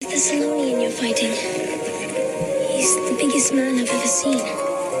Thessalonian you're fighting. He's the biggest man I've ever seen.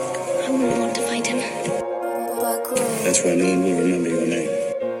 I wouldn't want to fight him. That's why no one will remember your name.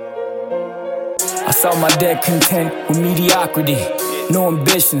 I saw my dad content with mediocrity. No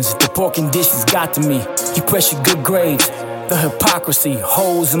ambitions, the poor conditions got to me. He pressured good grades, the hypocrisy,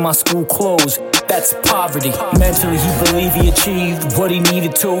 holes in my school clothes. That's poverty. Mentally, he believed he achieved what he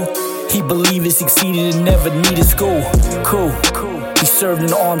needed to. He believed he succeeded and never needed school. Cool. He served in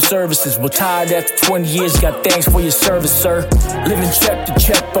the armed services. Retired after 20 years. Got thanks for your service, sir. Living check to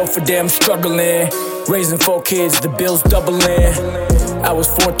check, both of them struggling. Raising 4 kids, the bills doubling. I was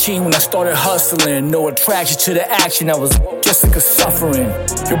 14 when I started hustling. No attraction to the action, I was just like a suffering.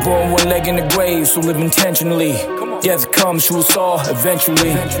 You're born one leg in the grave, so live intentionally. Death comes, you will saw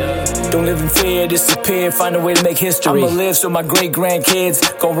eventually. Don't live in fear, disappear, find a way to make history. I'ma live so my great-grandkids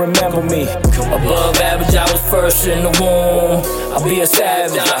gon' remember me. Above average, I was first in the womb. I'll be a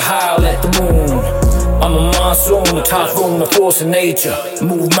savage, I howl at the moon. I'm a monsoon, a typhoon, a force of nature.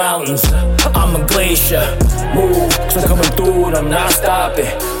 Move mountains, I'm a glacier. Move, cause I'm coming through and I'm not stopping.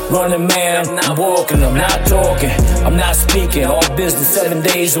 Running man, I'm walking, I'm not talking. I'm not speaking, all business 7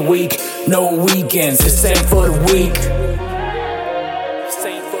 days a week. No weekends, the same for the week.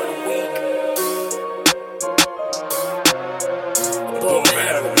 Same for the week. Above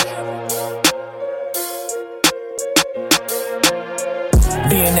average.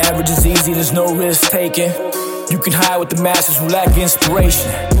 Being average is easy, there's no risk taking. You can hide with the masses who lack inspiration.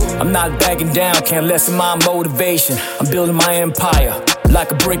 I'm not backing down, can't lessen my motivation. I'm building my empire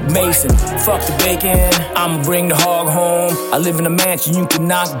like a brick mason. Fuck the bacon, I'ma bring the hog home. I live in a mansion you can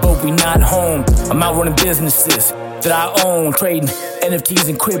knock, but we not home. I'm out running businesses that I own, trading NFTs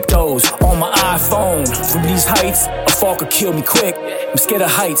and cryptos on my iPhone. From these heights, a fall could kill me quick. I'm scared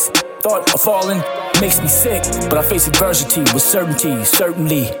of heights, thought of falling makes me sick, but I face adversity with certainty,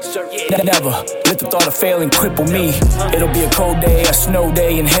 certainly. Never let the thought of failing cripple me. It'll be a cold day, a snow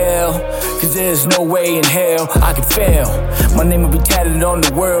day in hell, cause there's no way in hell I could fail. My name will be tatted on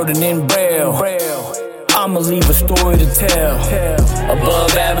the world and in braille. I'ma leave a story to tell.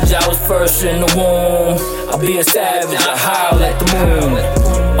 Above average, I was first in the womb. I'll be a savage, I howl at the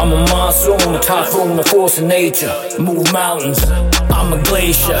moon. I'm a monsoon, a typhoon, a force of nature. Move mountains, I'm a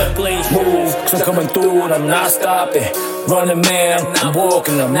glacier. Move, cause I'm coming through and I'm not stopping. Running man, I'm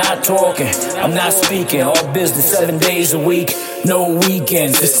walking, I'm not talking. I'm not speaking, all business 7 days a week. No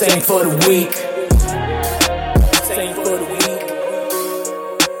weekends, the same for the week.